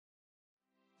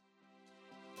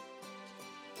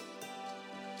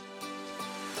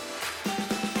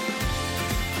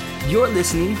You're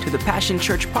listening to the Passion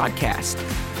Church podcast.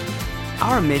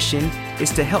 Our mission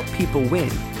is to help people win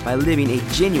by living a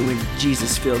genuine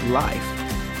Jesus-filled life.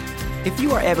 If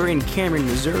you are ever in Cameron,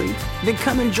 Missouri, then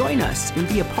come and join us and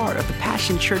be a part of the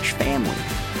Passion Church family.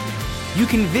 You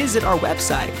can visit our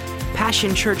website,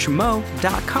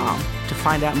 passionchurchmo.com, to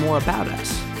find out more about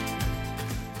us.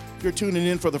 If you're tuning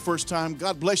in for the first time,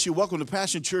 God bless you. Welcome to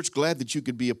Passion Church. Glad that you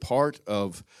could be a part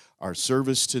of our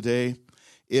service today.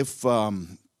 If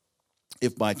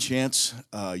by chance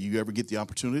you ever get the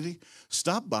opportunity,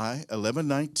 stop by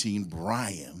 1119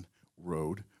 Bryan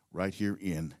Road right here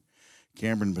in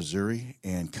Cameron, Missouri,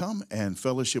 and come and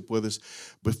fellowship with us.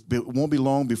 But it won't be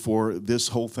long before this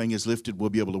whole thing is lifted. We'll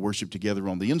be able to worship together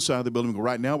on the inside of the building.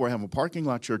 Right now, we're having a parking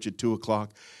lot church at 2 o'clock,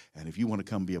 and if you want to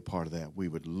come be a part of that, we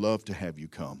would love to have you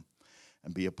come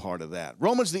and be a part of that.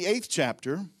 Romans, the 8th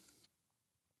chapter,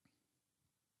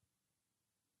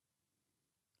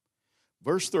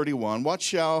 verse 31, what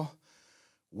shall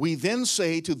we then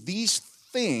say to these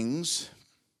things?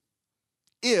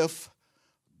 If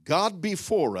God be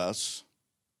for us,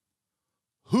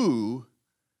 who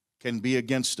can be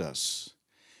against us?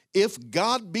 If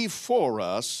God be for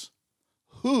us,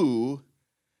 who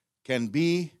can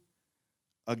be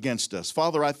against us?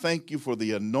 Father, I thank you for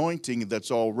the anointing that's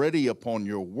already upon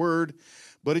your word,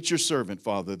 but it's your servant,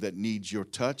 Father, that needs your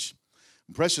touch.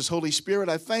 Precious Holy Spirit,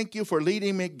 I thank you for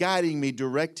leading me, guiding me,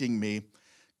 directing me.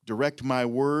 Direct my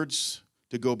words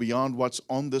to go beyond what's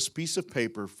on this piece of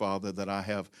paper, Father, that I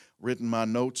have written my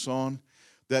notes on,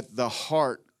 that the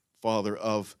heart, Father,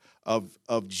 of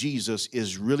Jesus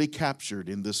is really captured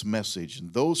in this message.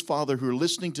 And those, Father, who are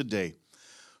listening today,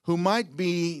 who might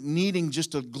be needing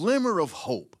just a glimmer of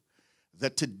hope,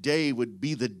 that today would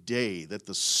be the day that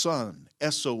the sun,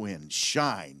 S-O-N,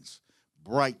 shines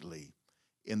brightly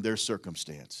in their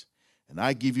circumstance. And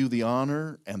I give you the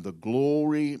honor and the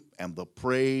glory and the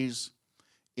praise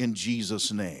in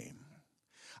Jesus' name.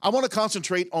 I want to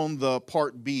concentrate on the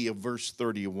part B of verse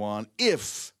 31.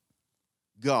 If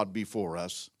God be for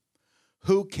us,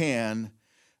 who can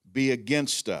be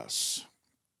against us?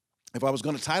 If I was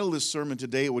going to title this sermon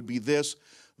today, it would be this: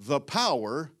 The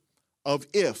Power of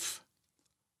If.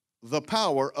 The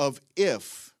Power of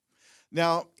If.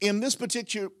 Now, in this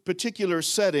particular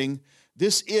setting,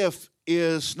 this if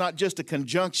is not just a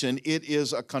conjunction, it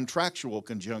is a contractual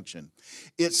conjunction.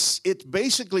 It's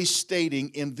basically stating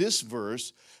in this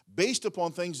verse, based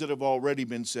upon things that have already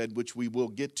been said, which we will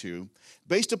get to,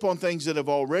 based upon things that have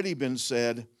already been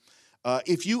said,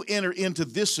 if you enter into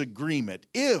this agreement,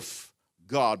 if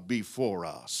God be for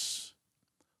us,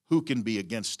 who can be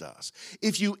against us?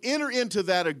 If you enter into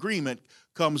that agreement,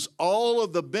 comes all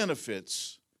of the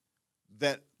benefits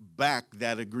that back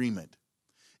that agreement.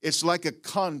 It's like a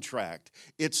contract.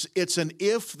 It's an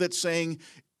if that's saying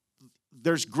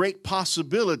there's great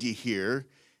possibility here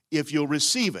if you'll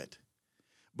receive it.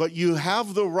 But you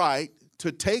have the right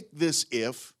to take this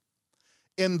if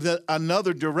in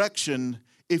another direction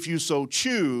if you so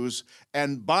choose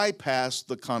and bypass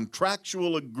the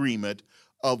contractual agreement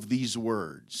of these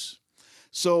words.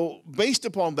 So based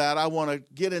upon that, I want to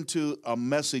get into a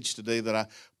message today that I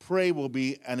pray will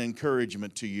be an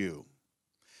encouragement to you.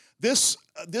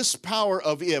 This power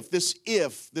of if,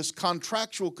 this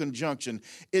contractual conjunction,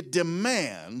 it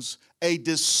demands a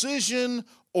decision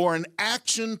or an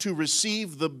action to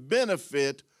receive the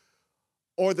benefit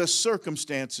or the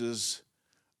circumstances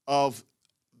of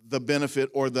the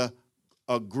benefit or the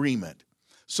agreement.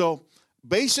 So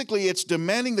basically, it's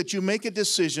demanding that you make a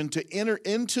decision to enter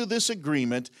into this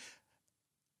agreement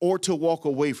or to walk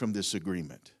away from this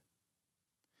agreement.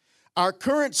 Our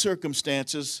current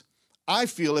circumstances, I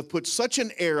feel, have put such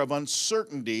an air of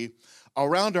uncertainty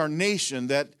around our nation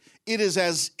that it is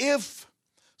as if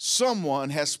someone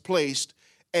has placed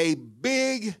a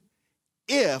big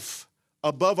if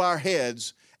above our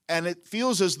heads, and it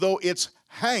feels as though it's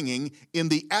hanging in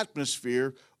the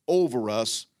atmosphere over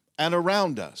us and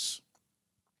around us.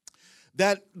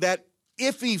 That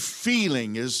iffy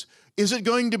feeling, is it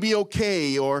going to be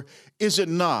okay or is it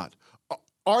not?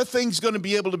 Are things going to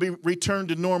be able to be returned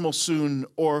to normal soon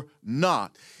or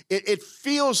not? It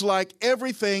feels like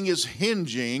everything is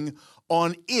hinging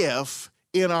on if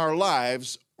in our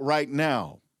lives right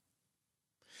now.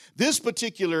 This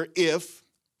particular if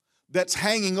that's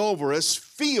hanging over us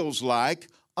feels like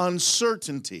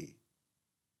uncertainty.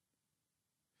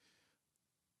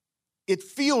 It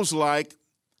feels like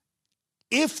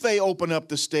if they open up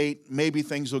the state, maybe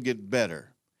things will get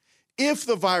better. If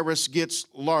the virus gets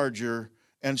larger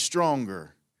and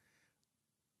stronger,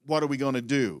 what are we going to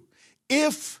do?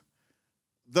 If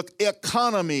the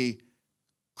economy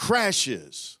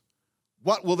crashes,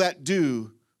 what will that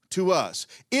do to us.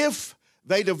 If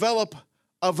they develop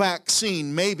a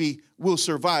vaccine, maybe we'll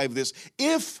survive this.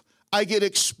 If I get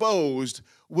exposed,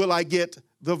 will I get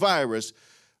the virus?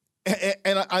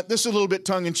 And this is a little bit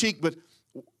tongue-in-cheek, but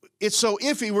it's so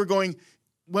iffy.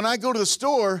 When I go to the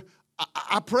store,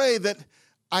 I pray that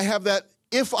I have that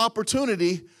if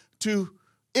opportunity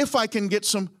if I can get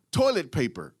some toilet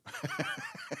paper.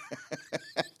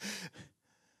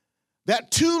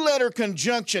 That two-letter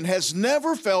conjunction has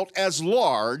never felt as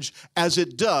large as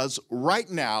it does right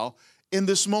now in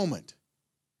this moment.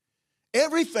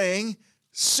 Everything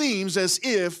seems as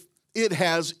if it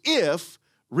has "if"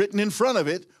 written in front of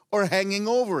it or hanging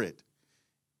over it.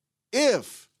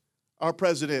 If our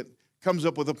president comes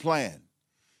up with a plan,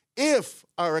 if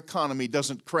our economy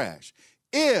doesn't crash,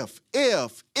 if.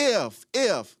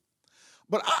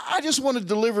 But I just want to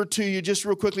deliver to you just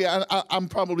real quickly. I'm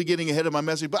probably getting ahead of my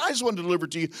message, but I just want to deliver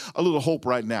to you a little hope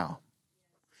right now.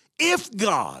 If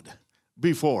God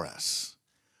be for us,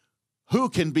 who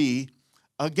can be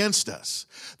against us?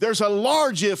 There's a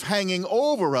large if hanging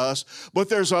over us, but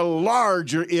there's a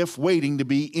larger if waiting to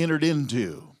be entered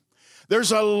into.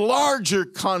 There's a larger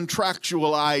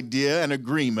contractual idea and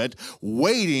agreement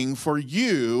waiting for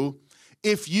you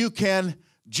if you can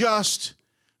just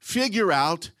figure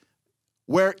out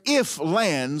where if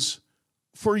lands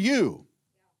for you.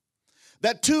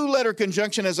 That two-letter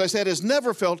conjunction, as I said, has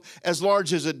never felt as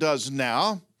large as it does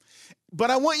now. But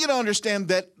I want you to understand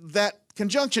that that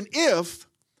conjunction if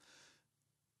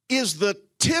is the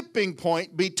tipping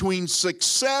point between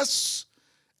success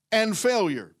and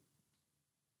failure.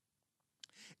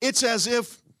 It's as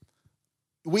if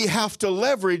we have to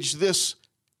leverage this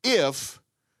if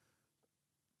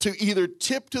to either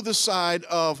tip to the side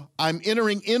of I'm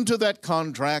entering into that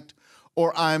contract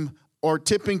or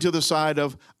tipping to the side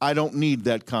of I don't need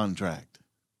that contract.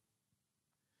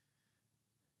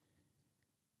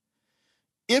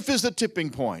 If is the tipping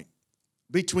point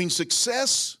between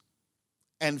success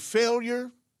and failure,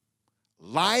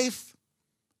 life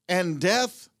and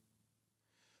death,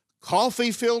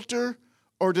 coffee filter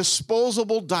or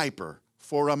disposable diaper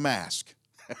for a mask.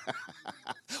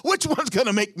 Which one's going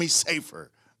to make me safer?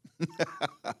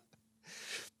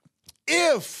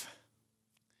 If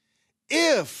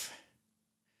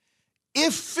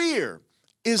fear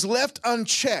is left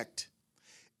unchecked,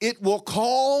 it will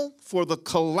call for the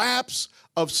collapse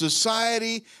of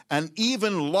society and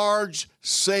even large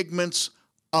segments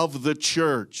of the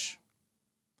church.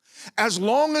 As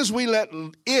long as we let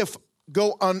if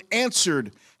go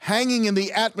unanswered, hanging in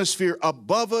the atmosphere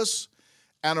above us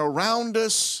and around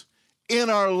us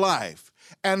in our life,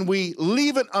 and we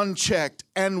leave it unchecked,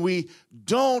 and we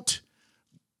don't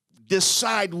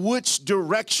decide which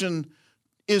direction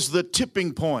is the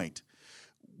tipping point,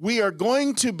 we are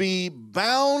going to be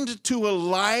bound to a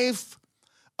life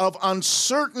of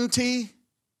uncertainty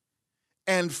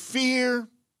and fear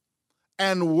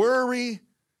and worry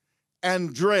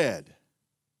and dread.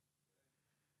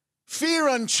 Fear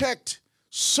unchecked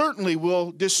certainly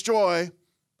will destroy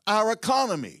our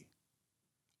economy,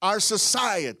 our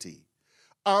society,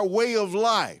 our way of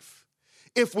life.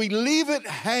 If we leave it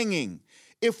hanging,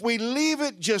 if we leave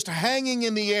it just hanging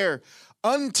in the air,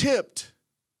 untipped,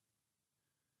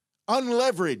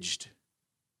 unleveraged,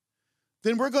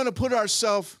 then we're going to put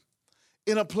ourselves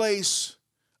in a place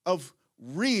of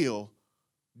real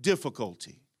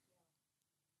difficulty.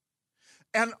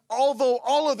 And although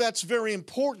all of that's very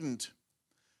important,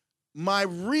 my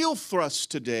real thrust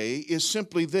today is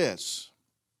simply this.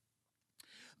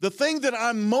 The thing that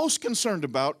I'm most concerned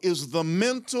about is the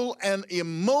mental and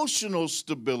emotional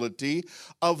stability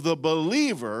of the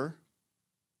believer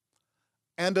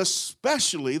and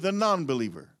especially the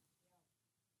non-believer.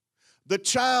 The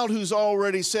child who's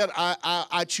already said,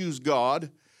 I choose God,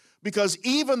 because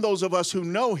even those of us who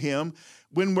know him,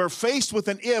 when we're faced with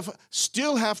an if,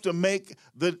 still have to make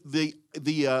the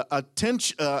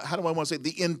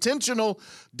intentional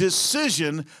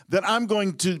decision that I'm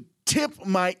going to tip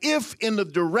my if in the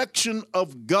direction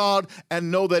of God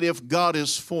and know that if God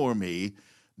is for me,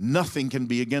 nothing can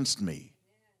be against me.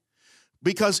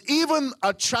 Because even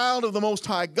a child of the Most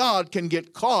High God can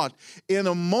get caught in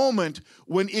a moment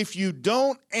when if you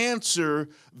don't answer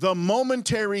the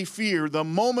momentary fear, the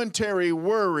momentary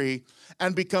worry,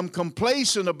 and become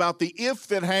complacent about the if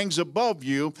that hangs above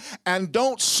you and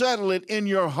don't settle it in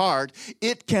your heart,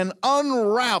 it can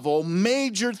unravel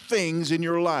major things in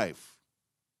your life.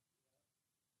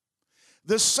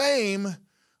 The same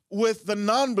with the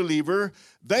non-believer.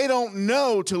 They don't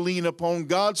know to lean upon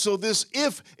God, so this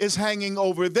if is hanging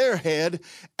over their head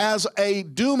as a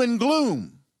doom and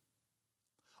gloom.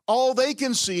 All they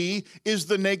can see is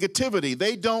the negativity.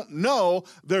 They don't know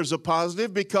there's a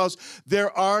positive because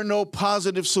there are no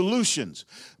positive solutions.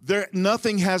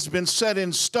 Nothing has been set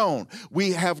in stone.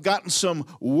 We have gotten some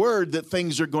word that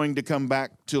things are going to come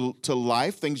back to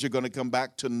life. Things are going to come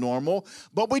back to normal.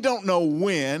 But we don't know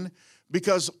when,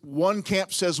 because one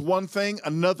camp says one thing,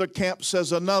 another camp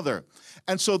says another.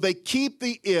 And so they keep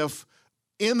the if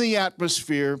in the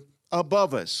atmosphere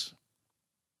above us.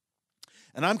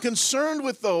 And I'm concerned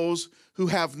with those who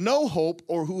have no hope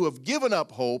or who have given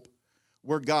up hope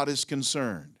where God is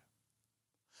concerned.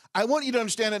 I want you to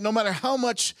understand that no matter how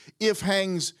much if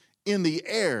hangs in the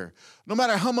air, no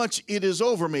matter how much it is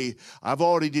over me, I've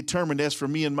already determined, as for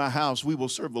me and my house, we will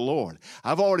serve the Lord.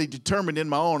 I've already determined in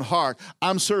my own heart,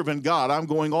 I'm serving God. I'm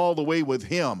going all the way with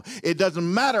Him. It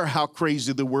doesn't matter how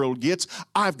crazy the world gets.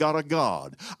 I've got a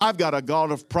God. I've got a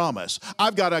God of promise.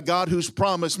 I've got a God who's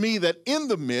promised me that in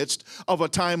the midst of a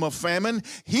time of famine,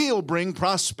 He'll bring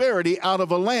prosperity out of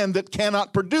a land that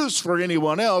cannot produce for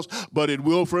anyone else, but it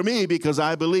will for me because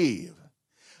I believe.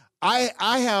 I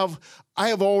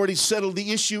have already settled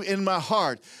the issue in my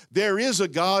heart. There is a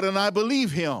God and I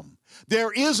believe Him.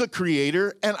 There is a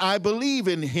Creator and I believe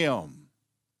in Him.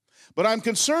 But I'm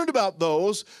concerned about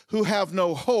those who have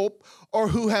no hope or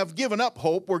who have given up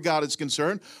hope where God is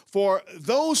concerned. For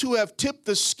those who have tipped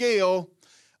the scale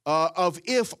of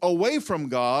if away from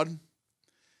God,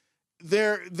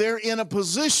 they're in a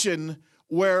position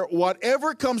where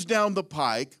whatever comes down the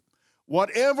pike,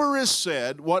 whatever is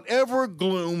said, whatever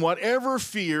gloom, whatever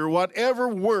fear, whatever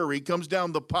worry comes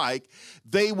down the pike,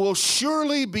 they will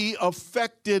surely be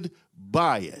affected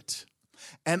by it.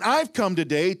 And I've come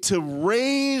today to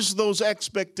raise those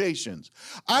expectations.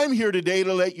 I'm here today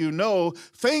to let you know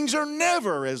things are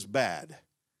never as bad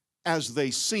as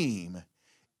they seem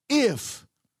if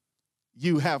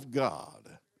you have God.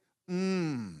 I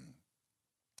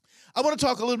want to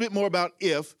talk a little bit more about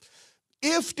if.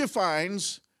 If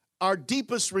defines our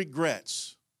deepest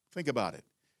regrets. Think about it.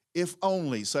 If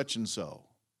only such and so.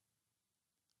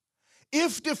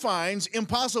 If defines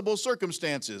impossible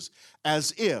circumstances,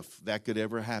 as if that could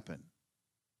ever happen.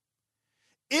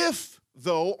 If,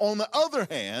 though, on the other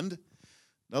hand,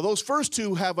 now those first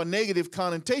two have a negative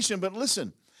connotation, but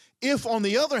listen, if, on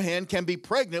the other hand, can be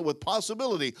pregnant with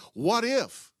possibility. What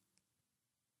if?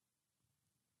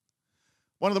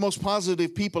 One of the most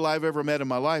positive people I've ever met in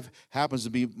my life happens to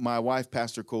be my wife,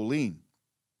 Pastor Colleen.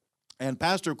 And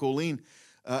Pastor Colleen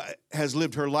has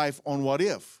lived her life on what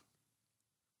if.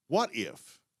 What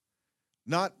if?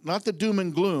 Not the doom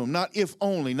and gloom, not if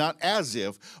only, not as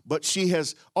if, but she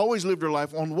has always lived her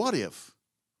life on what if.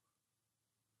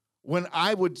 When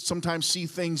I would sometimes see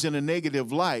things in a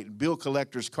negative light, bill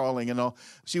collectors calling and all,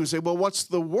 she would say, well, what's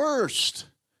the worst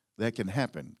that can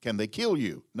happen? Can they kill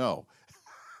you? No.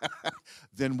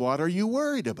 Then what are you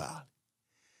worried about?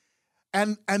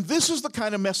 And this is the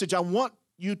kind of message I want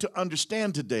you to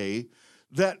understand today,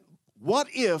 that what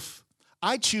if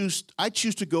I choose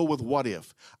to go with what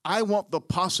if. I want the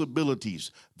possibilities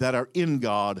that are in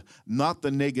God, not the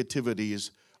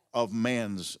negativities of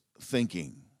man's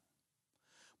thinking.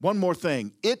 One more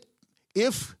thing.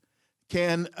 If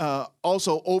can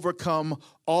also overcome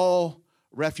all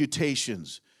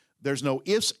refutations. There's no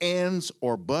ifs, ands,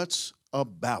 or buts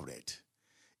about it.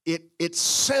 It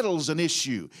settles an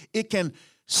issue. It can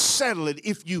settle it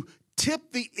if you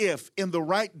tip the if in the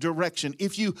right direction,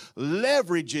 if you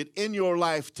leverage it in your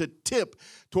life to tip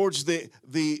towards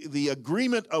the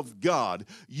agreement of God,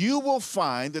 you will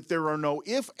find that there are no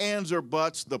if, ands, or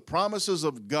buts. The promises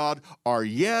of God are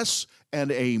yes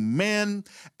and amen.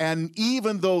 And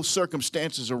even though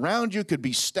circumstances around you could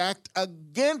be stacked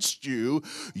against you,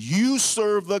 you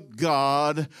serve the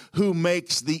God who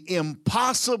makes the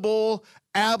impossible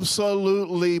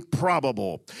absolutely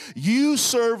probable. You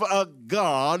serve a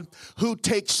God who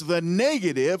takes the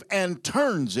negative and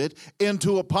turns it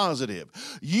into a positive.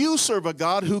 You serve a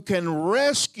God who can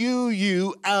rescue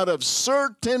you out of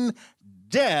certain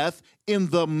death in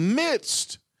the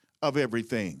midst of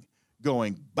everything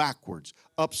going backwards,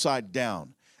 upside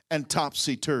down, and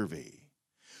topsy-turvy.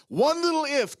 One little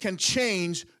if can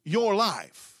change your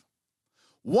life.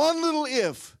 One little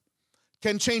if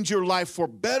can change your life for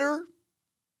better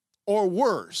or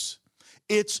worse.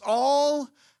 It's all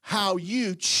how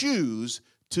you choose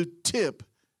to tip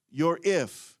your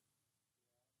if.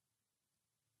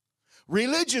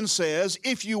 Religion says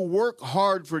if you work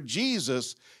hard for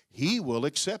Jesus, He will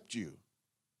accept you.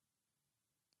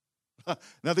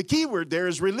 Now the key word there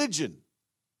is religion.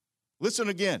 Listen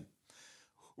again.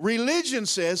 Religion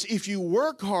says if you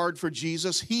work hard for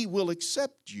Jesus, He will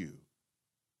accept you.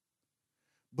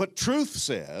 But truth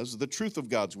says, the truth of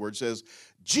God's word says,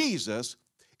 Jesus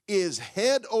is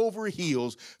head over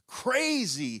heels,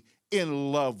 crazy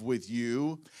in love with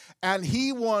you, and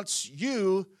he wants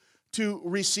you to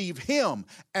receive him.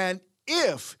 And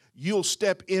if you'll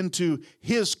step into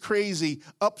his crazy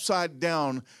upside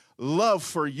down love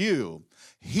for you,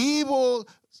 he will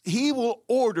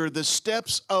order the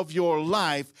steps of your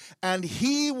life, and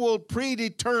he will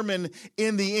predetermine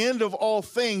in the end of all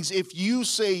things, if you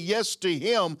say yes to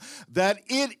him, that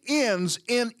it ends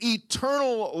in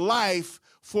eternal life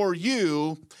for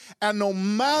you. And no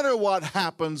matter what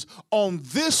happens on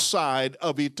this side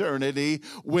of eternity,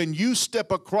 when you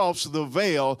step across the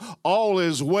veil, all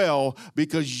is well,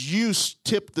 because you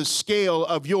tip the scale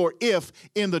of your if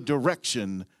in the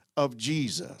direction of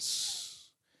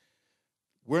Jesus.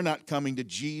 We're not coming to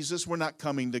Jesus. We're not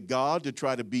coming to God to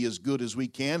try to be as good as we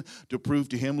can, to prove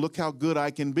to him, look how good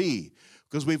I can be.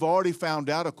 Because we've already found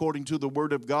out, according to the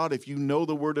Word of God, if you know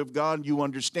the Word of God and you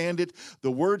understand it,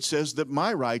 the Word says that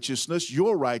my righteousness,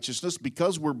 your righteousness,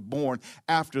 because we're born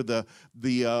after the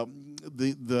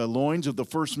loins of the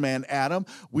first man, Adam,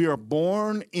 we are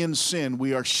born in sin.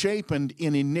 We are shapen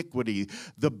in iniquity.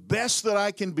 The best that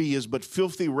I can be is but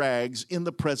filthy rags in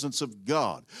the presence of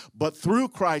God. But through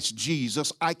Christ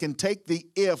Jesus, I can take the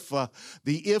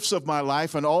ifs of my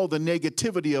life and all the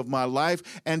negativity of my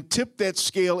life and tip that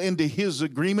scale into his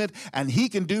agreement, and he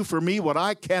can do for me what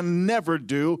I can never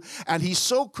do. And he's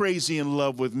so crazy in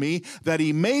love with me that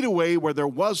he made a way where there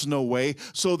was no way,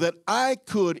 so that I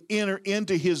could enter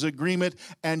into his agreement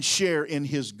and share in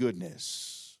his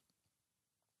goodness.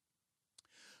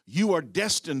 You are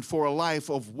destined for a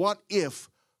life of what if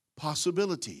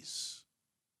possibilities.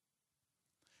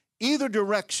 Either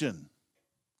direction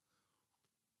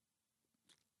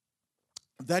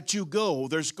that you go,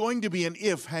 there's going to be an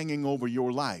if hanging over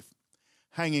your life,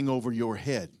 hanging over your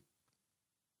head.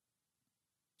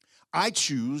 I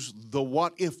choose the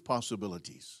what if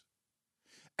possibilities,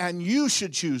 and you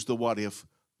should choose the what if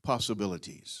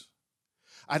possibilities.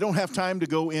 I don't have time to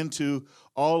go into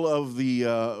all of the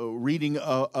reading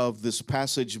of this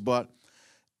passage, but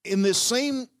in this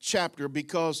same chapter,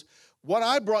 because what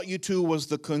I brought you to was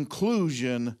the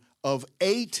conclusion of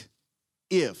 8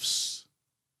 ifs.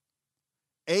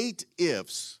 8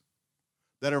 ifs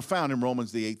that are found in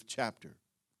Romans, the 8th chapter.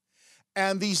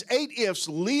 And these 8 ifs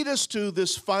lead us to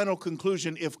this final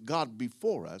conclusion: if God be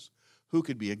for us, who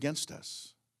could be against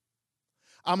us?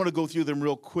 I'm going to go through them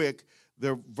real quick.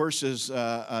 They're verses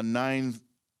 9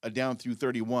 down through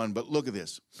 31, but look at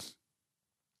this.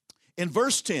 In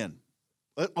verse 10,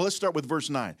 let's start with verse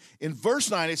 9. In verse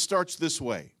 9, it starts this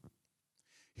way.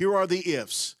 Here are the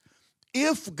ifs.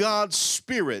 If God's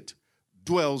Spirit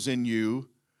dwells in you,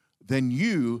 then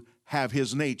you have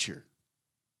his nature.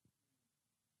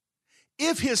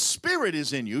 If his Spirit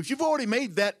is in you, if you've already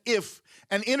made that if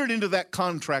and entered into that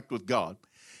contract with God,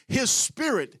 his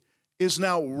Spirit is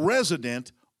now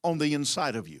resident on the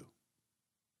inside of you.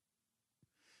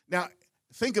 Now,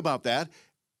 think about that.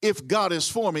 If God is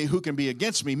for me, who can be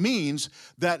against me? Means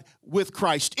that with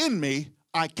Christ in me,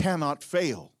 I cannot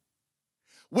fail.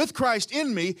 With Christ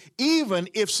in me, even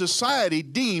if society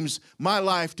deems my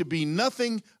life to be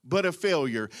nothing but a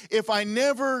failure, if I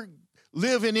never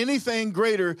live in anything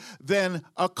greater than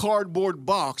a cardboard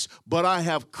box, but I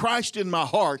have Christ in my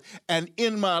heart and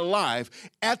in my life,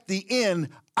 at the end,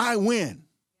 I win.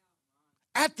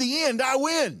 At the end, I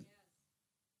win.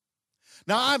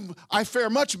 Now, I fare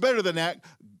much better than that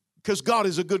because God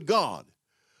is a good God.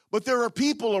 But there are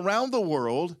people around the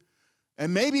world,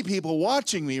 and maybe people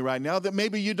watching me right now, that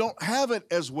maybe you don't have it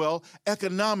as well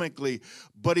economically.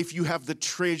 But if you have the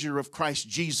treasure of Christ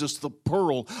Jesus, the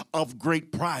pearl of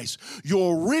great price,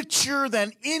 you're richer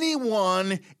than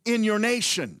anyone in your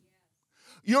nation.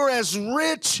 You're as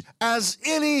rich as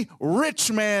any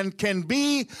rich man can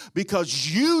be, because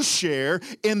you share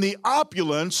in the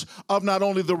opulence of not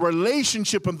only the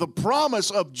relationship and the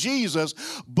promise of Jesus,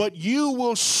 but you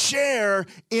will share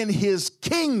in his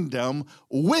kingdom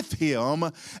with him.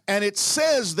 And it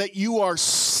says that you are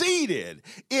seated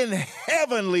in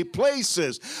heavenly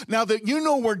places. Now that you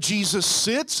know where Jesus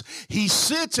sits, he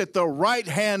sits at the right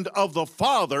hand of the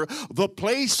Father, the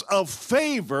place of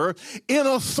favor, in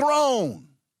a throne.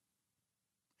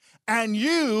 And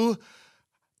you,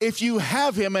 if you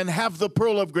have him and have the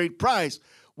pearl of great price,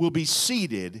 will be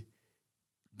seated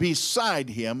beside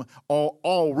him, or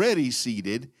already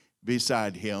seated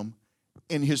beside him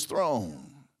in his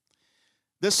throne.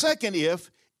 The second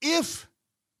if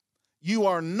you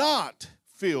are not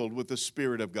filled with the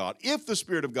Spirit of God, if the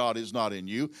Spirit of God is not in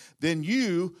you, then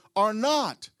you are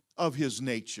not of his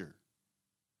nature.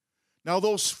 Now,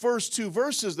 those first two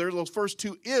verses there, those first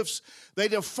two ifs, they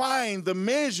define the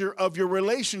measure of your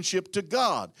relationship to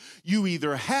God. You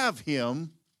either have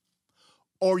him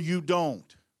or you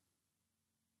don't.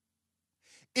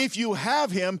 If you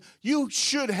have him, you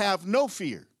should have no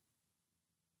fear.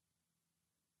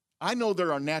 I know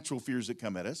there are natural fears that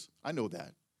come at us. I know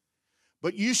that.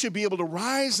 But you should be able to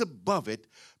rise above it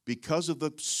because of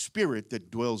the Spirit that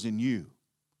dwells in you.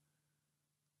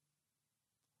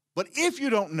 But if you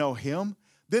don't know him,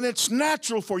 then it's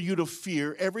natural for you to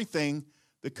fear everything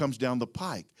that comes down the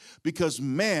pike. Because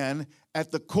man,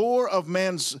 at the core of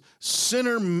man's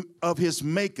center of his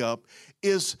makeup,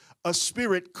 is a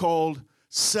spirit called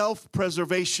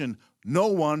self-preservation. No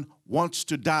one wants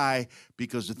to die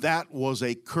because that was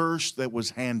a curse that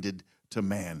was handed to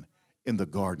man in the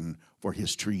garden for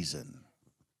his treason.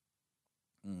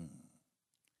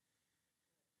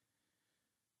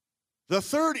 The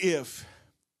third if,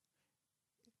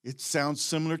 it sounds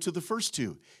similar to the first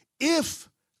two. If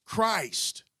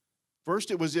Christ,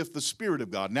 first it was if the Spirit of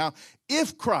God. Now,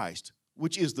 if Christ,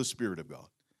 which is the Spirit of God,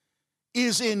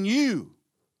 is in you,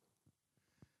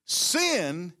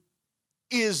 sin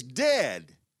is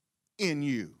dead in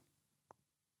you.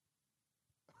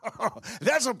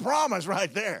 That's a promise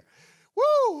right there.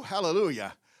 Woo,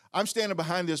 hallelujah. I'm standing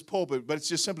behind this pulpit, but it's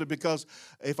just simply because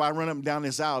if I run up down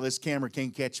this aisle, this camera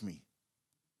can't catch me.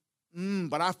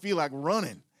 But I feel like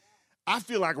running. I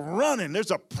feel like running.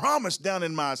 There's a promise down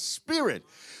in my spirit.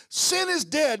 Sin is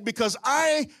dead because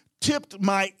I tipped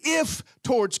my if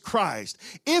towards Christ.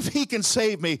 If he can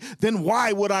save me, then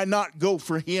why would I not go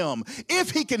for him? If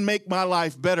he can make my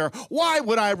life better, why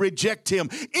would I reject him?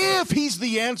 If he's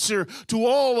the answer to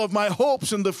all of my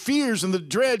hopes and the fears and the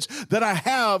dreads that I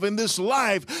have in this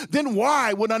life, then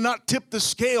why would I not tip the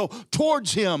scale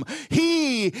towards him?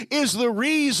 He is the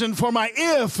reason for my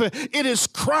if. It is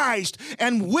Christ,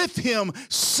 and with him,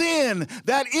 sin,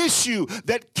 that issue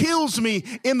that kills me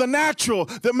in the natural,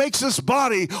 that makes this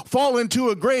body fall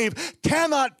into a grave,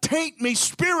 cannot taint me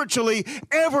spiritually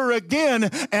ever again,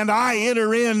 and I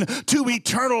enter into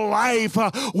eternal life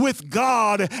with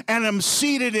God and am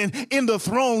seated in the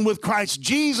throne with Christ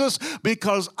Jesus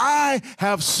because I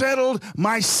have settled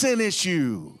my sin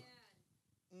issue.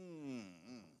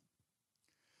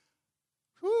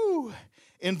 Whew.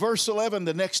 In verse 11,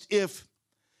 the next if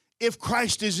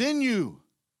Christ is in you,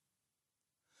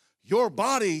 your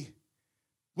body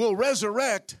will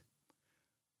resurrect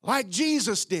like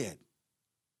Jesus did.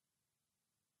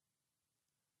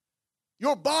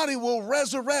 Your body will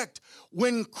resurrect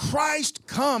when Christ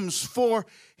comes for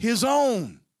his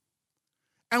own.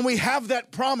 And we have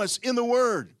that promise in the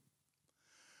Word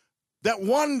that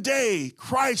one day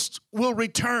Christ will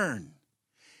return.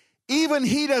 Even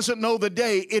he doesn't know the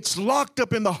day. It's locked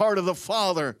up in the heart of the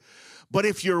Father. But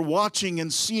if you're watching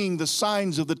and seeing the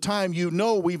signs of the time, you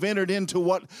know we've entered into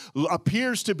what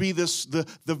appears to be the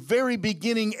very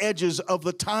beginning edges of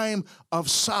the time of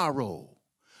sorrow,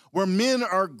 where men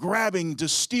are grabbing to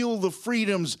steal the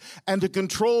freedoms and to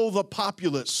control the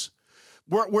populace.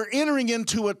 We're entering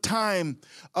into a time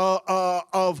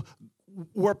of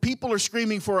where people are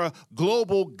screaming for a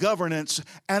global governance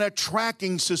and a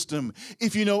tracking system.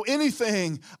 If you know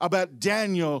anything about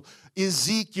Daniel,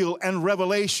 Ezekiel, and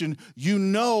Revelation, you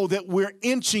know that we're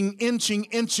inching.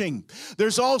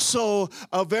 There's also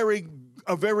a very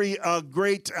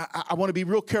great, I want to be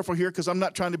real careful here because I'm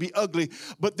not trying to be ugly,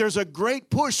 but there's a great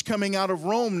push coming out of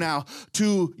Rome now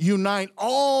to unite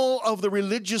all of the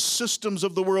religious systems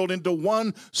of the world into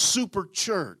one super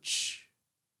church.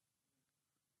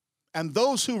 And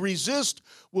those who resist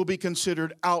will be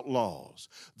considered outlaws.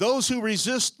 Those who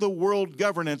resist the world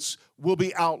governance will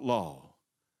be outlawed.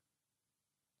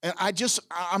 And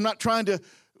I'm not trying to,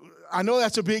 I know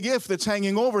that's a big if that's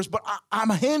hanging over us, but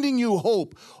I'm handing you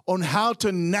hope on how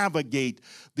to navigate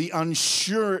the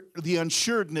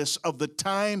unsuredness of the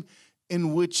time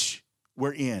in which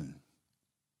we're in.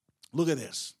 Look at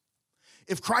this.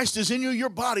 If Christ is in you, your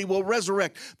body will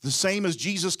resurrect the same as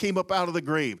Jesus came up out of the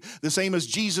grave, the same as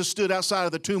Jesus stood outside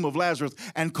of the tomb of Lazarus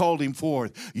and called him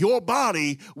forth. Your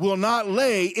body will not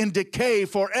lay in decay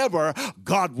forever.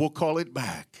 God will call it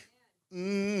back.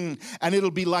 And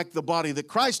it'll be like the body that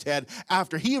Christ had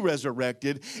after he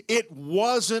resurrected. It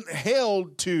wasn't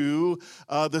held to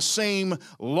the same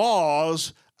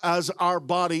laws as our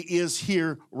body is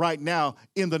here right now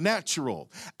in the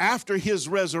natural. After his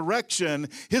resurrection,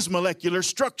 his molecular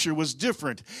structure was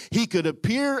different. He could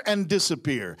appear and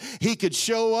disappear. He could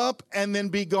show up and then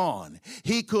be gone.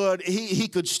 He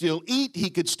could still eat. He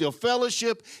could still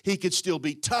fellowship. He could still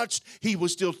be touched. He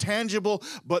was still tangible,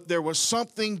 but there was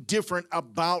something different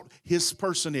about his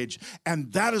personage.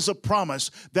 And that is a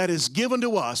promise that is given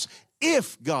to us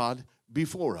if God be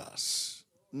for us.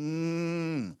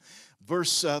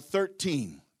 Verse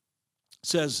 13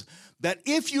 says that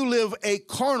if you live a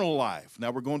carnal life,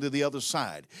 now we're going to the other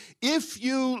side. If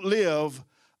you live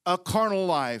a carnal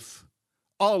life,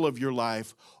 all of your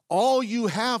life, all you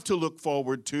have to look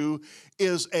forward to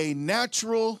is a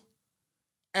natural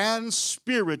and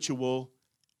spiritual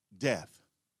death.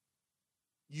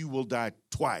 You will die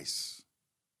twice.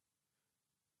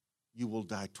 You will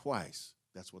die twice.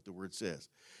 That's what the word says.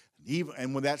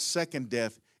 And when that second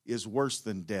death is worse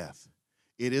than death.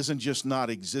 It isn't just not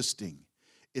existing,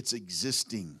 it's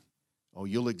existing. Oh,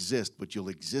 you'll exist, but you'll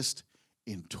exist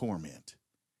in torment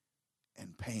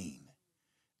and pain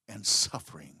and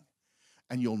suffering.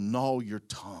 And you'll gnaw your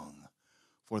tongue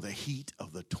for the heat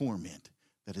of the torment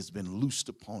that has been loosed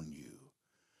upon you.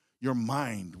 Your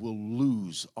mind will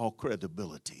lose all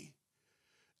credibility.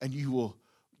 And your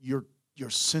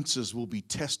senses will be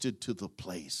tested to the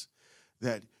place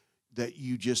that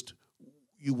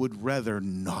you would rather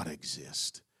not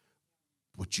exist,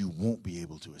 but you won't be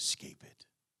able to escape it.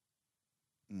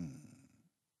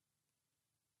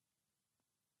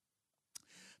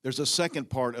 There's a second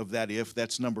part of that if,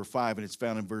 that's number 5, and it's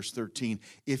found in verse 13.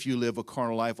 If you live a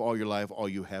carnal life, all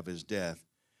you have is death.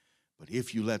 But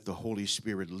if you let the Holy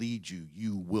Spirit lead you,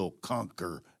 you will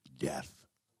conquer death.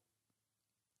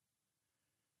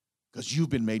 Because you've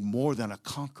been made more than a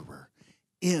conqueror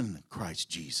in Christ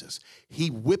Jesus. He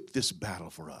whipped this battle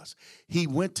for us. He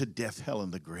went to death, hell,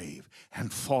 and the grave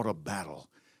and fought a battle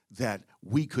that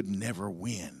we could never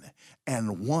win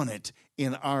and won it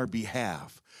in our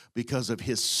behalf. Because of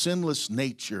his sinless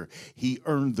nature, he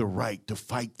earned the right to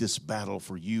fight this battle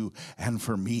for you and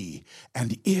for me.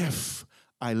 And if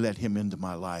I let him into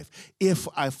my life, if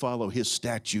I follow his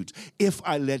statutes, if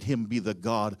I let him be the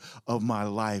God of my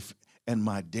life and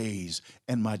my days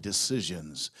and my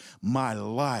decisions, my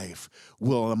life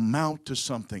will amount to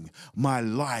something. My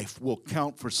life will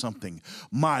count for something.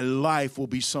 My life will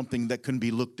be something that can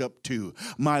be looked up to.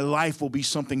 My life will be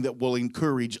something that will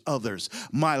encourage others.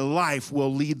 My life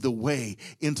will lead the way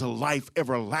into life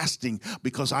everlasting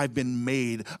because I've been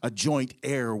made a joint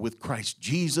heir with Christ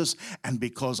Jesus, and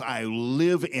because I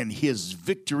live in his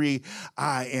victory,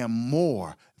 I am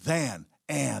more than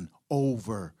an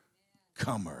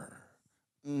overcomer.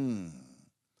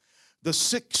 The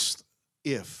sixth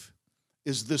if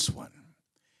is this one.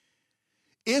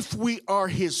 If we are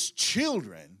his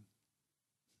children,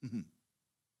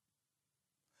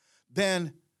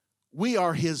 then we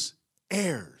are his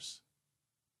heirs.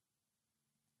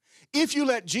 If you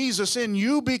let Jesus in,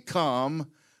 you become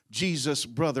Jesus'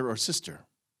 brother or sister.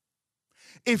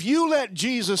 If you let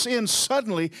Jesus in,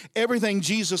 suddenly everything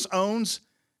Jesus owns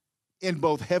in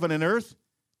both heaven and earth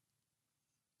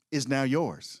is now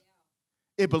yours.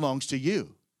 It belongs to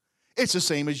you. It's the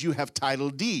same as you have title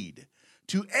deed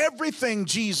to everything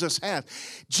Jesus has.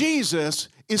 Jesus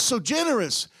is so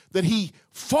generous that he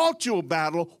fought your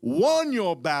battle, won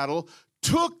your battle,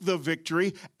 took the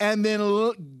victory, and then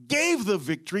gave the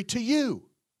victory to you.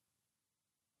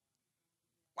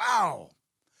 Wow.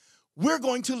 We're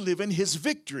going to live in his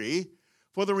victory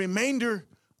for the remainder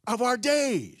of our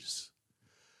days.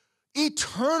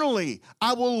 Eternally,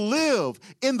 I will live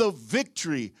in the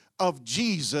victory of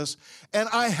Jesus, and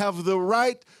I have the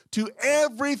right to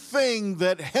everything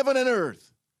that heaven and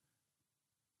earth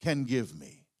can give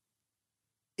me.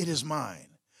 It is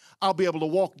mine. I'll be able to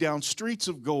walk down streets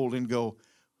of gold and go,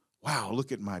 wow,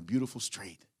 look at my beautiful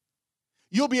street.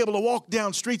 You'll be able to walk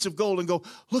down streets of gold and go,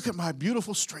 look at my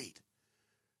beautiful street.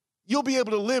 You'll be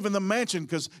able to live in the mansion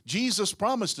because Jesus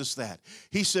promised us that.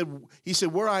 He said,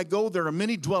 where I go, there are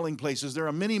many dwelling places. There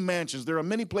are many mansions. There are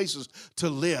many places to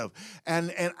live.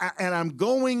 And I'm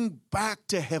going back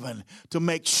to heaven to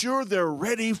make sure they're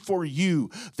ready for you,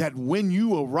 that when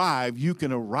you arrive, you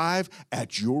can arrive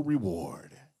at your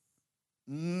reward.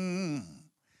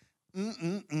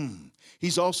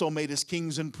 He's also made us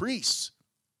kings and priests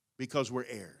because we're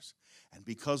heirs. And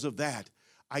because of that,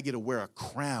 I get to wear a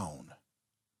crown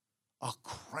of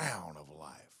life.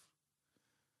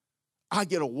 I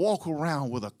get to walk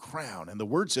around with a crown. And the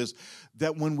word says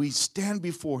that when we stand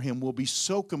before him, we'll be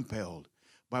so compelled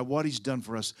by what he's done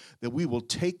for us that we will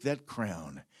take that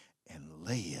crown and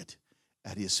lay it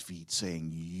at his feet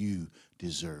saying, you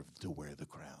deserve to wear the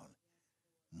crown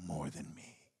more than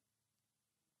me.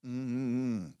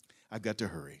 I've got to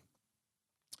hurry.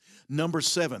 Number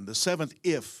 7, the seventh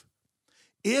if.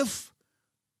 If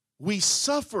we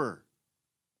suffer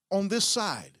on this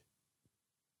side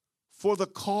for the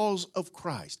cause of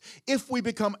Christ, if we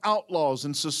become outlaws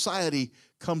and society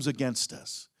comes against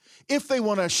us, if they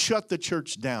want to shut the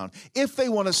church down, if they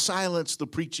want to silence the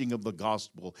preaching of the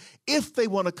gospel, if they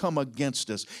want to come against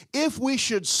us, if we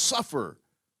should suffer,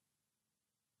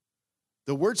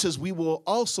 the word says we will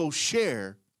also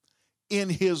share in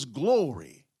his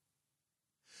glory.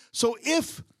 So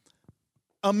if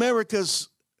America's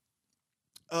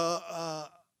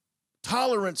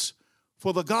tolerance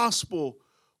for the gospel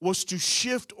was to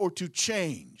shift or to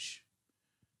change,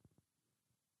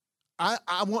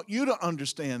 I want you to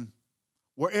understand,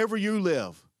 wherever you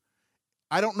live,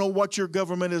 I don't know what your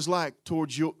government is like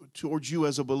towards you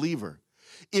as a believer.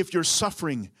 If you're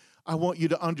suffering, I want you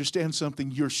to understand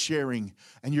something. You're sharing,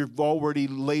 and you've already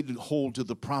laid hold to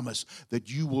the promise that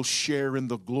you will share in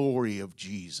the glory of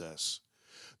Jesus,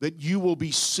 that you will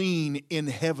be seen in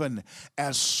heaven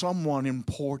as someone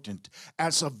important,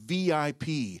 as a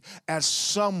VIP, as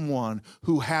someone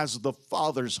who has the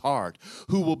Father's heart,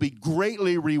 who will be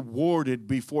greatly rewarded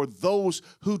before those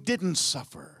who didn't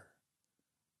suffer.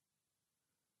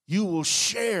 You will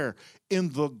share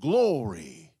in the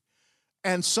glory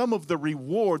and some of the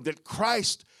reward that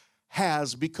Christ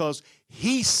has because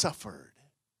he suffered.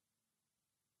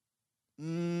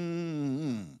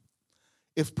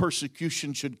 If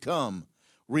persecution should come,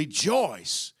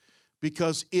 rejoice,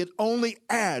 because it only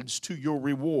adds to your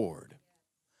reward.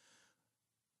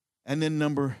 And then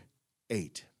number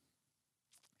 8,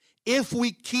 if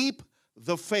we keep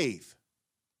the faith,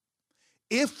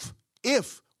 if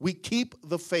we keep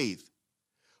the faith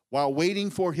while waiting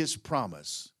for his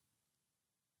promise,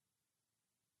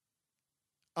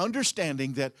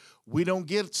 understanding that we don't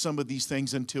get some of these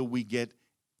things until we get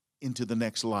into the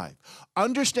next life.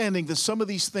 Understanding that some of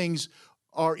these things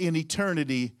are in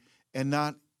eternity and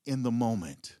not in the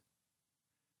moment.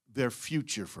 They're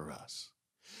future for us.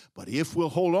 But if we'll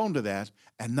hold on to that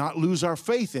and not lose our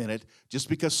faith in it, just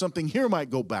because something here might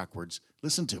go backwards,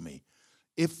 listen to me.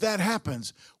 If that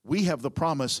happens, we have the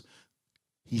promise,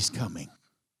 he's coming.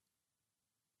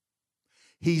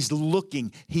 He's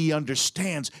looking. He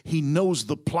understands. He knows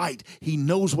the plight. He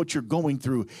knows what you're going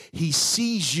through. He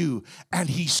sees you, and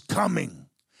he's coming.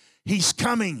 He's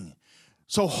coming.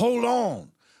 So hold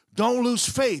on. Don't lose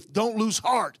faith. Don't lose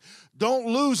heart. Don't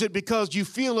lose it because you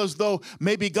feel as though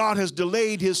maybe God has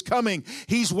delayed his coming.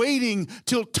 He's waiting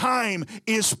till time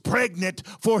is pregnant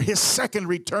for his second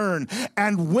return.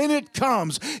 And when it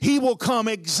comes, he will come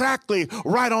exactly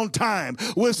right on time.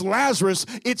 With Lazarus,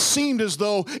 it seemed as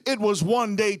though it was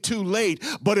one day too late,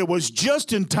 but it was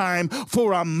just in time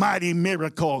for a mighty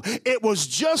miracle. It was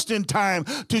just in time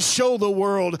to show the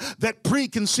world that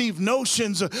preconceived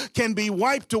notions can be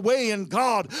wiped away in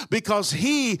God, because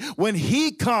when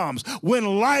he comes, when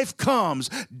life comes,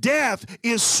 death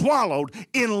is swallowed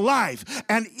in life.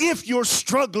 And if you're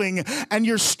struggling and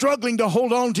you're struggling to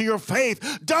hold on to your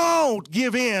faith, don't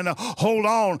give in. Hold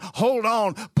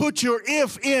on. Put your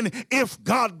if in. If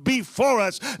God be for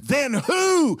us, then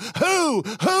who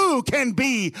can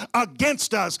be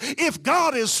against us? If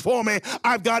God is for me,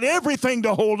 I've got everything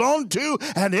to hold on to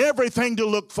and everything to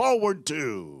look forward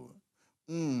to.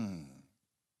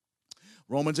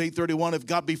 Romans 8:31, if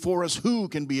God be for us, who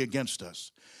can be against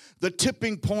us? The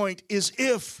tipping point is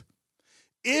if.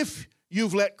 If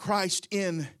you've let Christ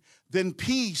in, then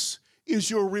peace is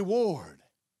your reward.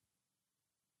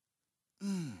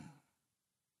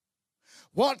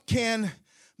 What can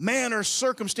man or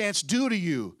circumstance do to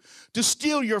you to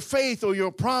steal your faith or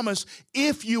your promise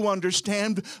if you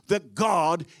understand that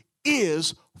God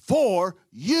is for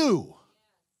you?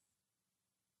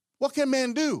 What can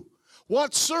man do?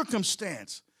 What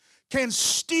circumstance can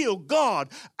steal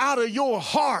God out of your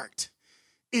heart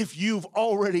if you've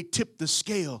already tipped the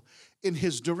scale in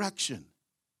his direction?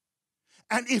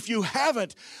 And if you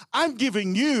haven't, I'm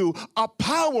giving you a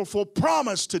powerful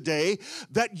promise today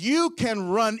that you can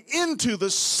run into the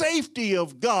safety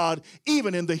of God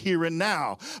even in the here and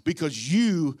now, because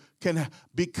you can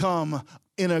become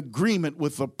in agreement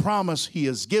with the promise he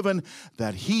has given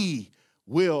that he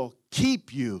will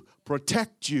keep you,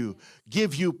 protect you,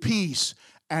 give you peace,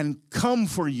 and come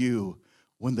for you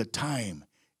when the time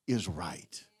is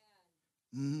right.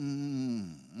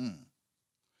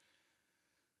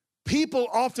 People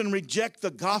often reject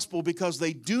the gospel because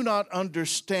they do not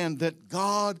understand that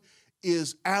God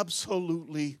is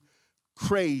absolutely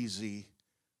crazy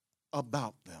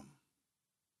about them.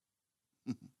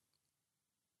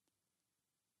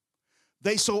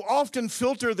 They so often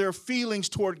filter their feelings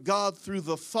toward God through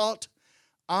the thought,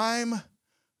 I'm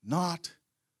not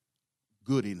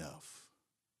good enough.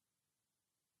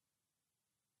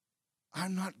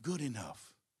 I'm not good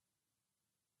enough.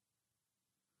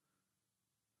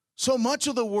 So much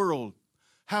of the world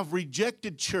have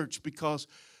rejected church because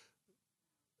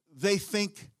they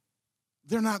think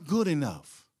they're not good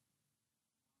enough.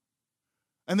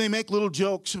 And they make little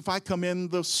jokes. If I come in,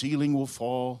 the ceiling will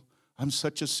fall. I'm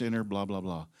such a sinner, blah, blah,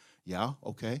 blah. Yeah,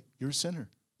 okay, you're a sinner.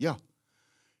 Yeah.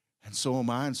 And so am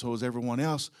I, and so is everyone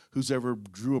else who's ever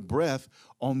drew a breath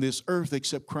on this earth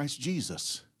except Christ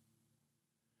Jesus.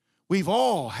 We've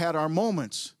all had our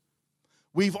moments.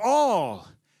 We've all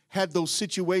had those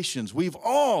situations. We've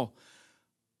all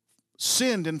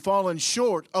sinned and fallen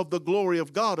short of the glory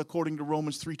of God according to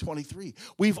Romans 3:23.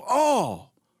 We've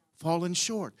all fallen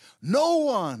short. No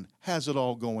one has it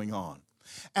all going on.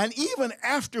 And even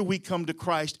after we come to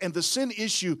Christ and the sin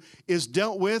issue is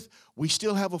dealt with, we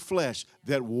still have a flesh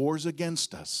that wars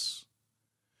against us.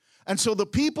 And so the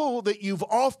people that you've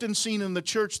often seen in the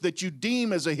church that you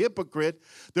deem as a hypocrite,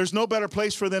 there's no better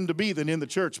place for them to be than in the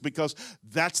church, because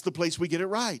that's the place we get it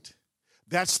right.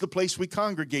 That's the place we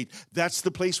congregate. That's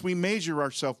the place we measure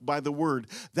ourselves by the word.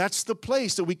 That's the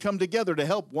place that we come together to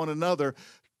help one another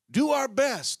do our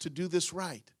best to do this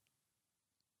right.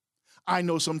 I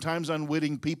know sometimes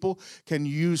unwitting people can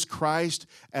use Christ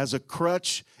as a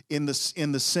crutch in the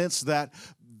sense that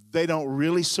they don't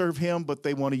really serve him, but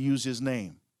they want to use his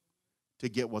name to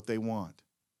get what they want.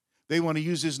 They want to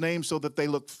use his name so that they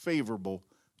look favorable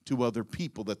to other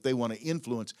people, that they want to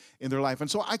influence in their life. And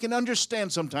so I can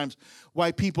understand sometimes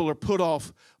why people are put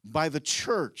off by the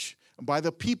church, by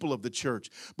the people of the church.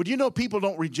 But you know, people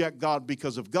don't reject God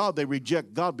because of God. They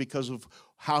reject God because of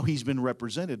how he's been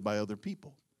represented by other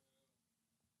people.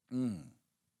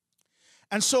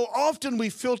 And so often we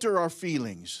filter our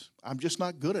feelings. I'm just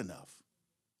not good enough.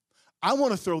 I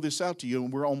want to throw this out to you,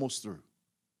 and we're almost through.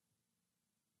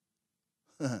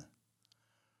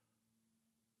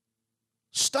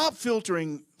 Stop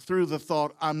filtering through the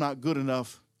thought, I'm not good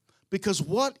enough, because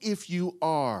what if you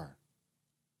are?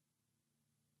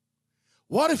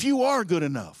 What if you are good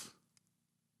enough?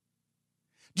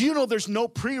 Do you know there's no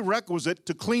prerequisite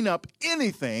to clean up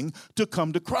anything to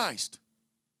come to Christ?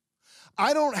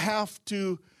 I don't have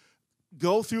to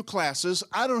go through classes.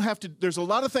 There's a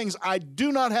lot of things I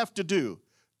do not have to do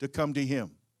to come to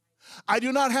him. I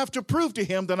do not have to prove to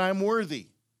him that I'm worthy.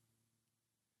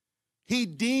 He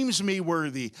deems me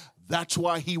worthy. That's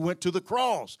why he went to the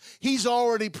cross. He's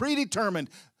already predetermined.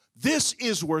 This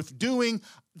is worth doing.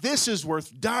 This is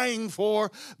worth dying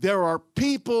for. There are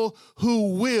people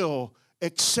who will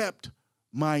accept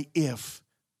my if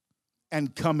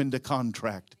and come into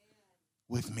contract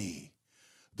with me.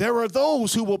 There are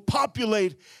those who will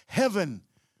populate heaven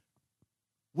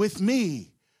with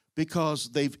me because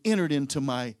they've entered into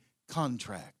my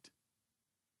contract.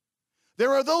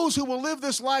 There are those who will live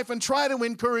this life and try to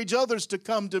encourage others to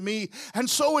come to me. And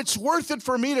so it's worth it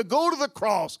for me to go to the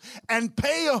cross and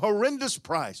pay a horrendous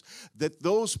price, that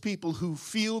those people who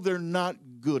feel they're not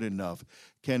good enough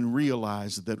can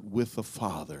realize that with the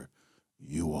Father,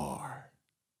 you are.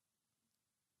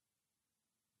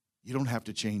 You don't have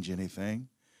to change anything.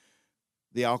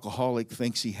 The alcoholic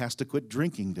thinks he has to quit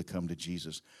drinking to come to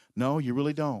Jesus. No, you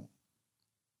really don't.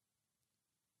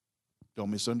 Don't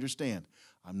misunderstand.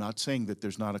 I'm not saying that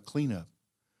there's not a cleanup.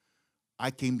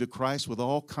 I came to Christ with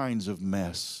all kinds of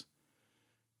mess.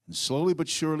 And slowly but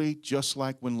surely, just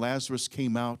like when Lazarus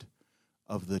came out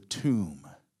of the tomb,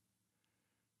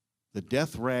 the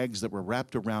death rags that were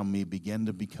wrapped around me began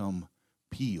to become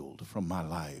peeled from my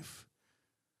life.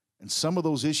 And some of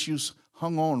those issues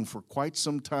hung on for quite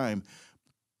some time,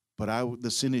 but the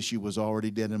sin issue was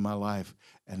already dead in my life,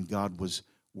 and God was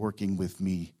working with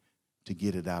me to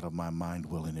get it out of my mind,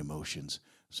 will, and emotions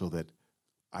so that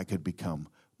I could become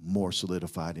more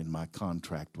solidified in my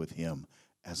contract with him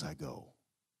as I go.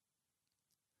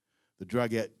 The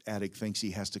drug addict thinks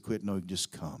he has to quit. No,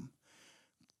 just come.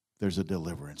 There's a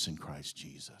deliverance in Christ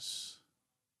Jesus.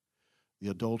 The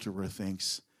adulterer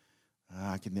thinks,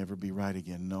 I can never be right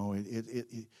again. No,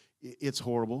 it's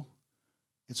horrible.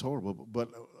 It's horrible, but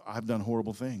I've done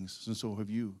horrible things, and so have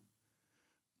you.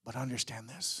 But understand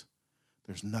this.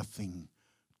 There's nothing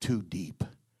too deep,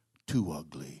 too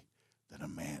ugly that a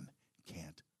man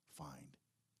can't find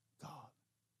God.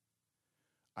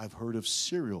 I've heard of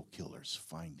serial killers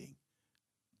finding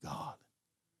God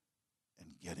and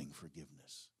getting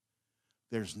forgiveness.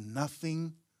 There's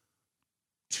nothing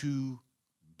too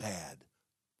bad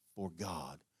for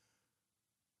God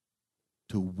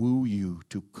to woo you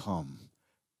to come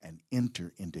and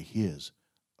enter into his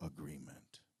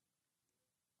agreement.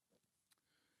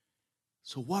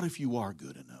 So what if you are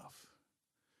good enough?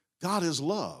 God is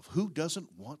love. Who doesn't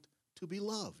want to be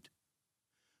loved?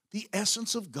 The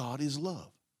essence of God is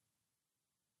love.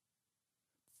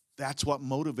 That's what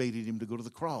motivated him to go to the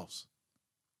cross.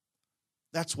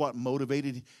 That's what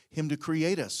motivated him to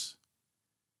create us.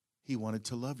 He wanted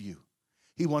to love you.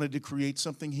 He wanted to create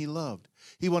something he loved.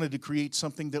 He wanted to create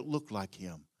something that looked like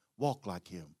him, walked like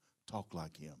him, talked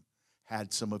like him,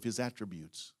 had some of his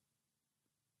attributes.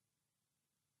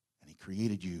 And he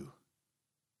created you.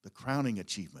 The crowning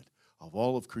achievement of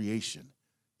all of creation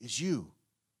is you.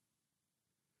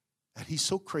 And he's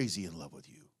so crazy in love with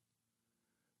you.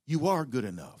 You are good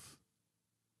enough.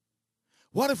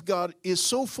 What if God is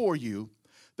so for you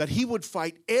that he would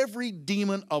fight every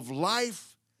demon of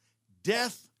life,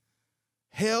 death,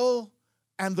 hell,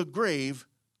 and the grave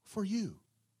for you?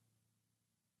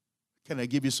 Can I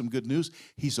give you some good news?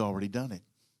 He's already done it.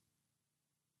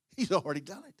 He's already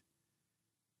done it.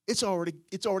 It's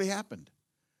already happened.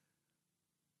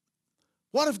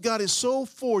 What if God is so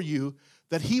for you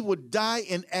that he would die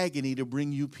in agony to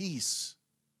bring you peace?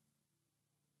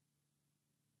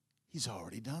 He's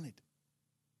already done it.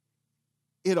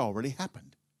 It already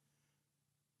happened.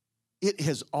 It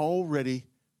has already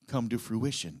come to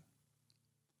fruition.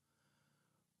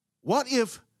 What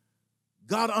if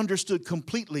God understood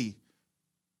completely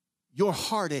your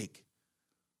heartache,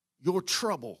 your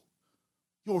trouble,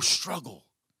 your struggle,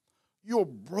 your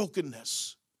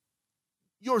brokenness,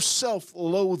 your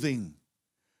self-loathing,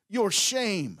 your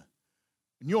shame,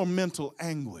 and your mental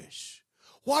anguish?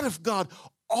 What if God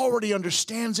already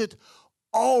understands it,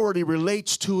 already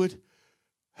relates to it,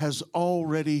 has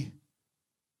already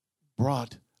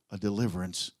brought a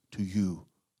deliverance to you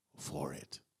for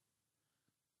it?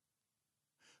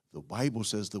 The Bible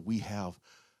says that we have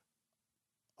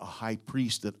a high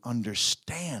priest that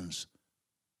understands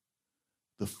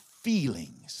the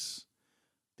feelings,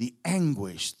 the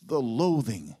anguish, the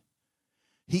loathing.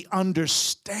 He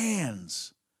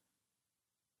understands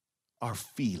our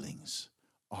feelings,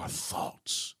 our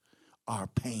thoughts, our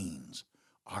pains,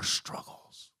 our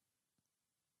struggles.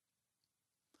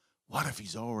 What if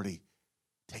he's already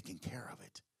taken care of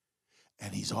it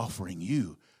and he's offering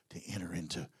you to enter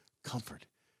into comfort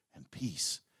and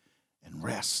peace and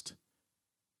rest?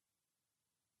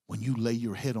 When you lay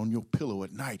your head on your pillow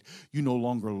at night, you no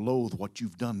longer loathe what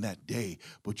you've done that day,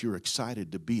 but you're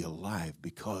excited to be alive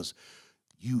because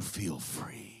you feel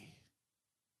free.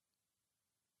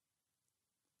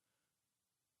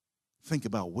 Think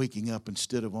about waking up.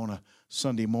 Instead of on a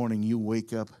Sunday morning, you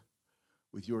wake up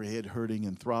with your head hurting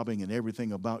and throbbing and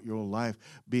everything about your life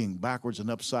being backwards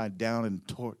and upside down and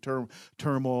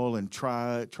turmoil and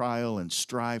trial and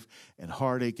strife and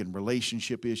heartache and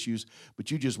relationship issues.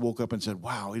 But you just woke up and said,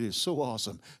 wow, it is so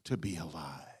awesome to be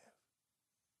alive.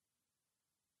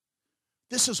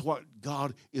 This is what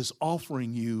God is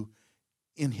offering you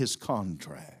in his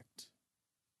contract.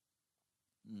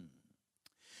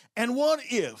 And what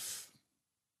if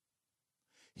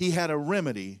he had a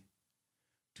remedy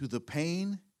to the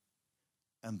pain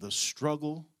and the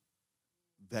struggle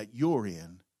that you're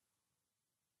in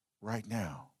right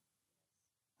now?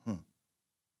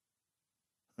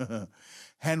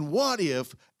 And what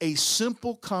if a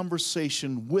simple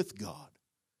conversation with God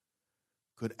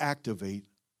could activate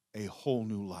a whole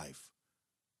new life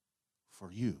for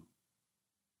you?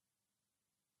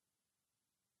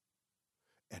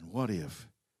 And what if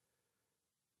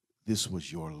this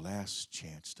was your last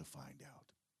chance to find out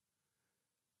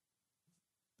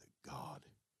that God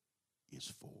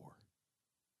is for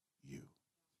you?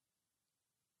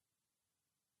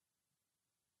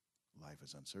 Life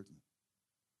is uncertain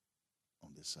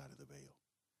on this side of the veil,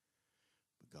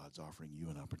 but God's offering you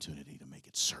an opportunity to make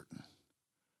it certain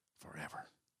forever.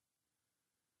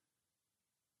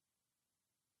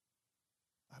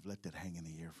 I've let that hang in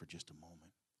the air for just a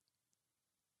moment.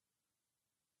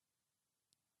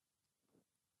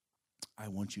 I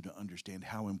want you to understand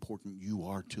how important you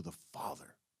are to the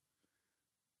Father,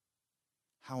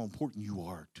 how important you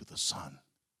are to the Son,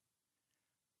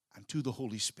 and to the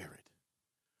Holy Spirit.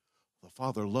 The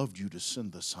Father loved you to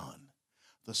send the Son.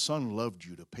 The Son loved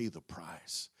you to pay the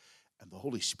price. And the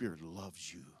Holy Spirit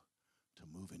loves you to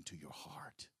move into your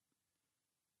heart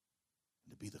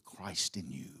and to be the Christ in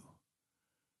you,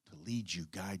 to lead you,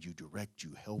 guide you, direct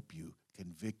you, help you,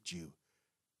 convict you,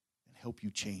 and help you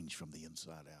change from the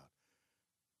inside out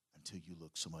until you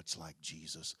look so much like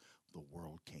Jesus, the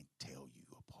world can't tell you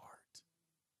apart.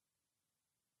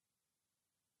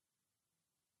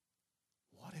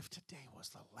 What if today was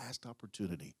the last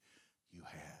opportunity you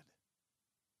had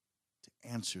to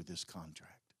answer this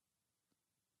contract?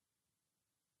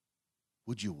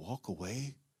 would you walk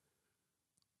away?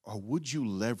 Or would you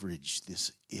leverage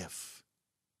this if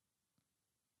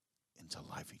into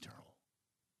life eternal?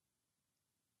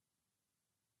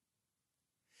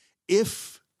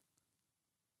 If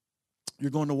you're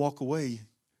going to walk away,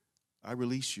 I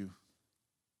release you.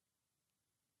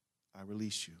 I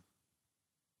release you.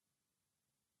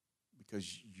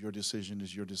 Because your decision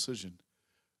is your decision.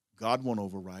 God won't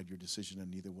override your decision, and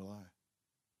neither will I.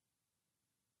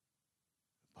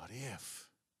 But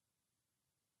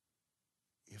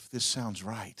if this sounds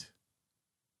right,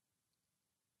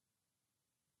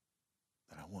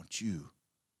 then I want you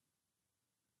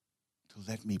to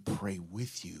let me pray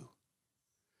with you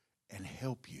and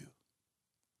help you.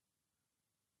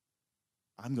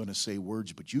 I'm going to say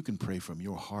words, but you can pray from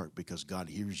your heart because God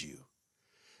hears you.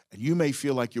 And you may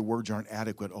feel like your words aren't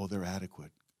adequate. Oh, they're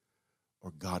adequate.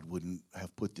 Or God wouldn't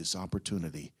have put this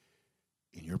opportunity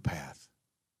in your path.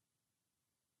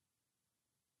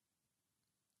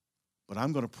 But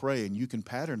I'm going to pray, and you can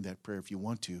pattern that prayer if you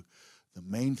want to. The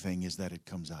main thing is that it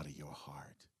comes out of your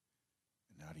heart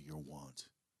and out of your want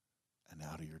and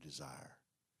out of your desire.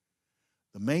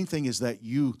 The main thing is that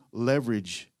you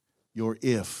leverage your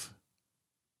if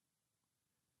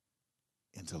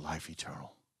into life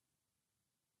eternal.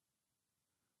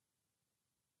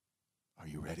 Are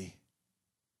you ready?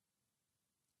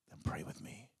 Then pray with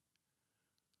me.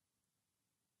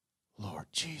 Lord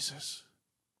Jesus,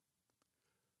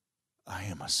 I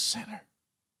am a sinner.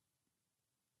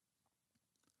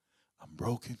 I'm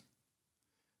broken.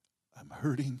 I'm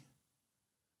hurting.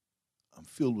 I'm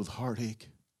filled with heartache.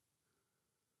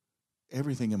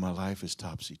 Everything in my life is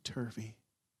topsy-turvy.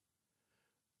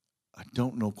 I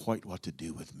don't know quite what to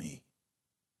do with me.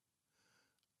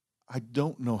 I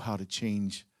don't know how to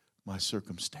change my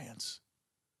circumstance.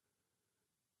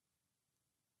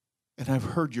 And I've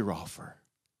heard your offer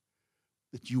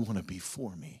that you want to be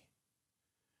for me,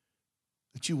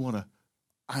 that you want to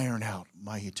iron out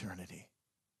my eternity,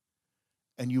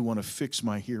 and you want to fix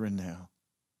my here and now.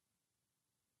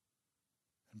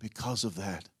 And because of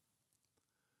that,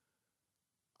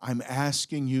 I'm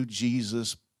asking you,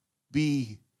 Jesus,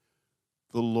 be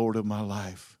the Lord of my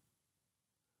life.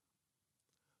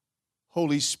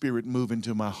 Holy Spirit, move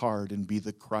into my heart and be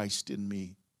the Christ in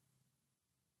me.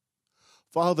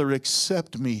 Father,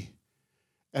 accept me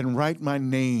and write my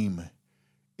name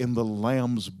in the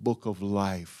Lamb's book of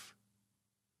life.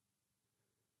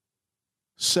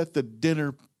 Set the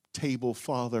dinner table,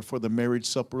 Father, for the marriage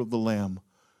supper of the Lamb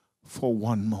for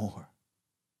one more.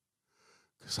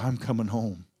 Because I'm coming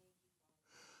home.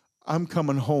 I'm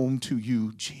coming home to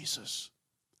you, Jesus.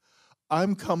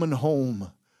 I'm coming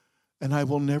home, and I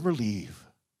will never leave.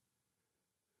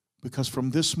 Because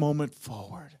from this moment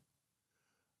forward,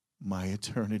 my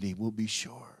eternity will be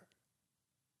sure.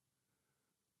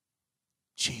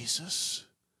 Jesus,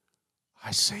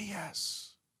 I say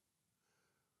yes.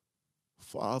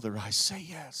 Father, I say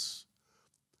yes.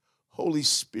 Holy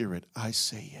Spirit, I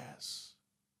say yes.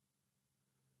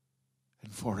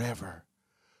 And forever,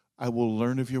 I will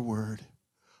learn of your word.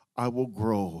 I will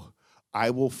grow. I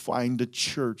will find a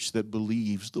church that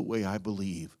believes the way I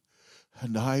believe.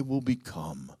 And I will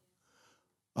become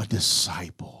a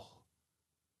disciple,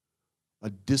 a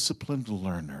disciplined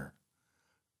learner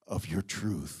of your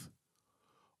truth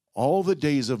all the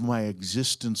days of my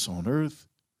existence on earth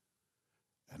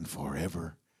and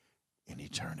forever in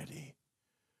eternity.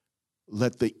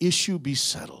 Let the issue be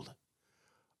settled.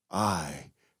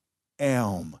 I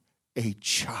am a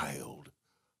child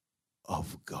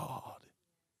of God.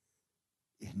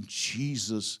 In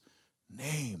Jesus'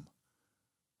 name,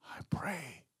 I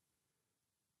pray.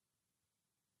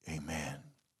 Amen.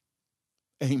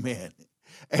 Amen.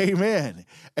 Amen.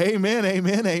 Amen.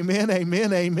 Amen. Amen.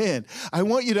 Amen. Amen. I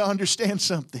want you to understand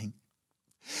something.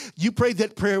 You prayed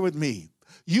that prayer with me.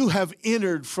 You have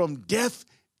entered from death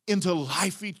into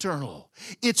life eternal.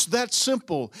 It's that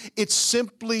simple. It's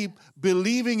simply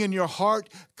believing in your heart,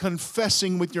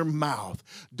 confessing with your mouth.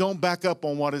 Don't back up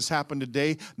on what has happened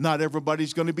today. Not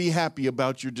everybody's going to be happy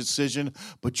about your decision,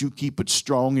 but you keep it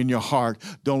strong in your heart.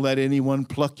 Don't let anyone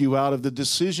pluck you out of the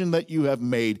decision that you have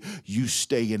made. You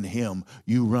stay in Him.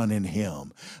 You run in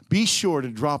Him. Be sure to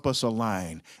drop us a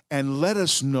line and let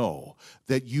us know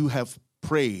that you have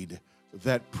prayed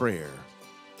that prayer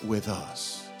with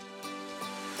us.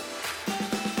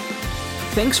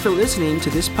 Thanks for listening to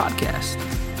this podcast.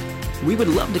 We would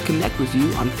love to connect with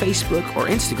you on Facebook or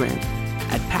Instagram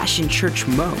at Passion Church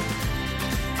Mo.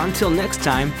 Until next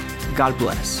time, God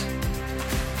bless.